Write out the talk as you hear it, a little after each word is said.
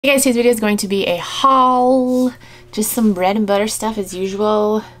Hey guys, today's video is going to be a haul. Just some bread and butter stuff as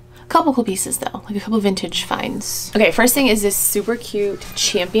usual. A couple cool pieces though, like a couple vintage finds. Okay, first thing is this super cute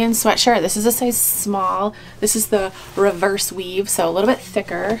Champion sweatshirt. This is a size small. This is the reverse weave, so a little bit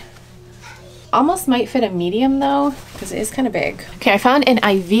thicker. Almost might fit a medium though, because it is kind of big. Okay, I found an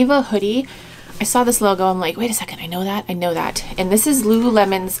Ivivva hoodie. I saw this logo, I'm like, wait a second, I know that. And this is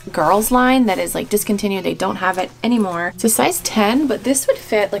Lululemon's girls line that is like discontinued. They don't have it anymore. It's a size 10, but this would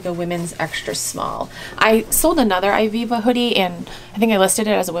fit like a women's extra small. I sold another Ivivva hoodie and I think I listed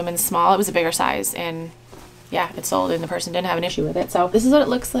it as a women's small. It was a bigger size and yeah, it sold and the person didn't have an issue with it. So this is what it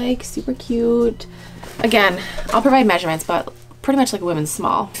looks like, super cute. Again, I'll provide measurements, but pretty much like a women's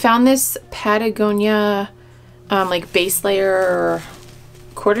small. Found this Patagonia like base layer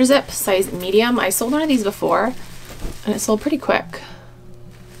quarter zip size medium. I sold one of these before and it sold pretty quick.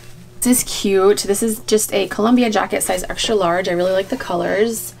 This is cute. This is just a Columbia jacket size extra large. I really like the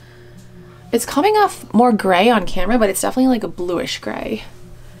colors. It's coming off more gray on camera, but it's definitely like a bluish gray.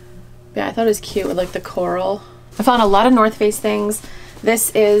 Yeah, I thought it was cute with like the coral. I found a lot of North Face things.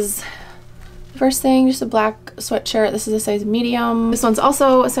 This is first thing, just a black sweatshirt. This is a size medium. This one's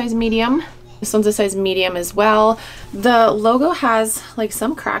also a size medium. This one's a size medium as well. The logo has like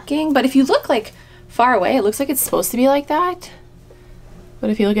some cracking, but if you look like far away, it looks like it's supposed to be like that.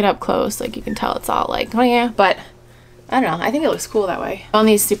 But if you look it up close, like you can tell it's all like, oh yeah, but I don't know. I think it looks cool that way. On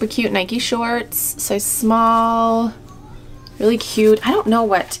these super cute Nike shorts, size small, really cute. I don't know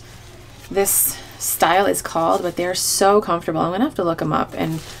what this style is called, but they're so comfortable. I'm gonna have to look them up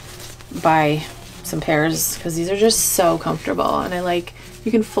and buy some pairs because these are just so comfortable. And I like, you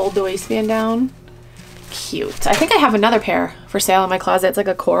can fold the waistband down. Cute. I think I have another pair for sale in my closet. It's like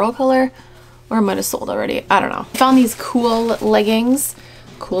a coral color, or I might have sold already. I don't know. I found these cool leggings.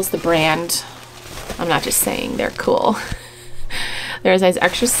 Cool's the brand. I'm not just saying they're cool. They're a size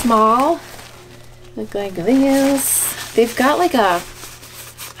extra small. Look like this. They've got like a,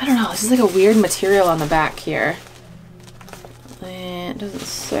 I don't know, this is like a weird material on the back here. It doesn't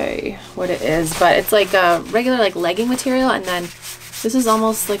say what it is, but it's like a regular like legging material, and then this is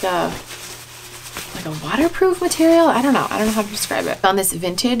almost like a waterproof material. I don't know how to describe it. Found this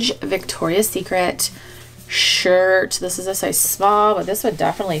vintage Victoria's Secret shirt. This is a size small, but this would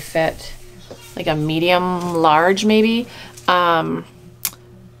definitely fit like a medium large maybe.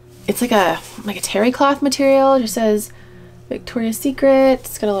 It's like a terry cloth material. It just says Victoria's Secret.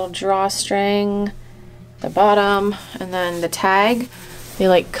 It's got a little drawstring at the bottom, and then the tag, they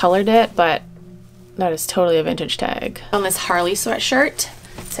like colored it, but that is totally a vintage tag. On this Harley sweatshirt,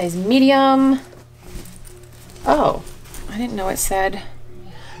 size medium. Oh, I didn't know it said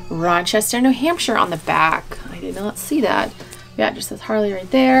Rochester, New Hampshire on the back. I did not see that. Yeah, it just says Harley right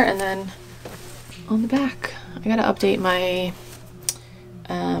there, and then on the back. I gotta update my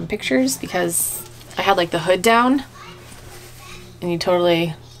pictures because I had like the hood down and you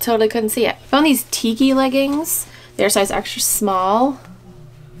totally couldn't see it. Found these tiki leggings. They're size extra small.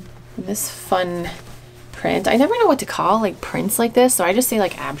 And this fun print. I never know what to call like prints like this, so I just say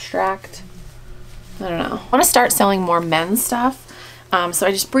like abstract. I don't know. I want to start selling more men's stuff. So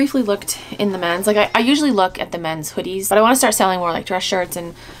I just briefly looked in the men's. Like I usually look at the men's hoodies, but I want to start selling more like dress shirts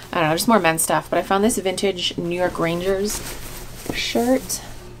and I don't know, just more men's stuff. But I found this vintage New York Rangers shirt,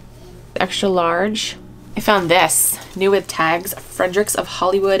 extra large. I found this new with tags, Fredericks of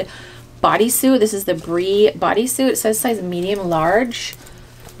Hollywood bodysuit. This is the Brie bodysuit. It says size medium large.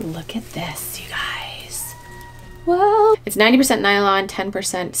 Look at this, you guys. Whoa. It's 90% nylon, 10%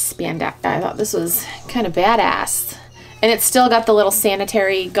 spandex. I thought this was kind of badass. And it's still got the little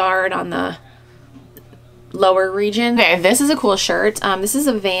sanitary guard on the lower region. Okay, this is a cool shirt. This is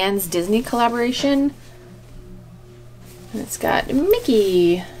a Vans Disney collaboration. And it's got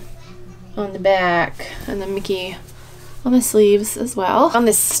Mickey on the back and then Mickey on the sleeves as well. On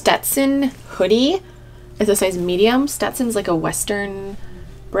this Stetson hoodie, it's a size medium. Stetson's like a Western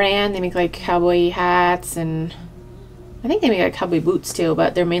brand. They make like cowboy hats and I think they make like cowboy boots too,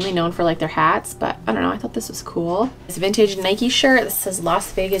 but they're mainly known for like their hats. But I don't know, I thought this was cool. This vintage Nike shirt. This says Las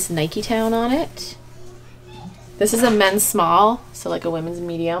Vegas Nike Town on it. This is a men's small, so like a women's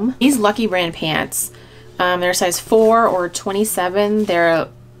medium. These Lucky brand pants, they're size 4 or 27. They're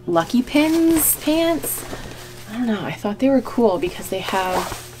Lucky Pins pants. I don't know, I thought they were cool because they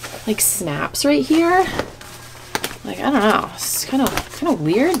have like snaps right here. Like, I don't know, it's kind of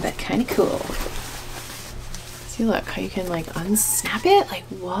weird, but kind of cool. See, look how you can like unsnap it. Like,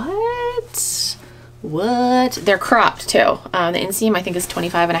 what? They're cropped too. The inseam I think is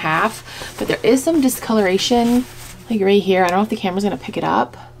 25.5, but there is some discoloration like right here. I don't know if the camera's gonna pick it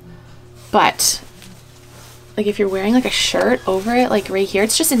up, but like if you're wearing like a shirt over it, like right here,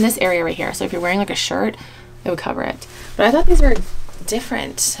 it's just in this area right here. So if you're wearing like a shirt, it would cover it. But I thought these were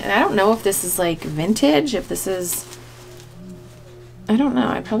different. And I don't know if this is like vintage, if this is, I don't know.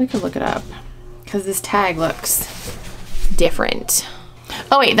 I probably could look it up because this tag looks different.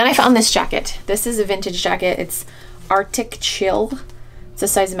 Oh wait, then I found this jacket. This is a vintage jacket. It's Arctic Chill. It's a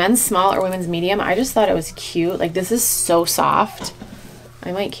size men's small or women's medium. I just thought it was cute. Like this is so soft.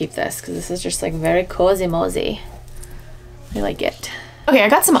 I might keep this because this is just like very cozy mosey. I like it. Okay, I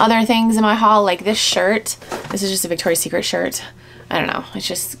got some other things in my haul, like this shirt. This is just a Victoria's Secret shirt. I don't know, it's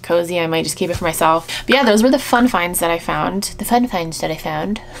just cozy. I might just keep it for myself. But yeah, those were the fun finds that I found. The fun finds that I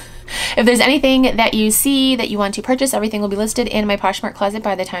found. If there's anything that you see that you want to purchase, everything will be listed in my Poshmark closet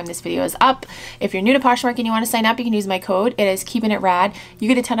by the time this video is up. If you're new to Poshmark and you want to sign up, you can use my code. It is KEEPINITRAD.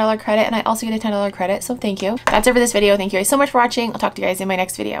 You get a $10 credit and I also get a $10 credit, so thank you. That's it for this video. Thank you guys so much for watching. I'll talk to you guys in my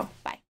next video. Bye.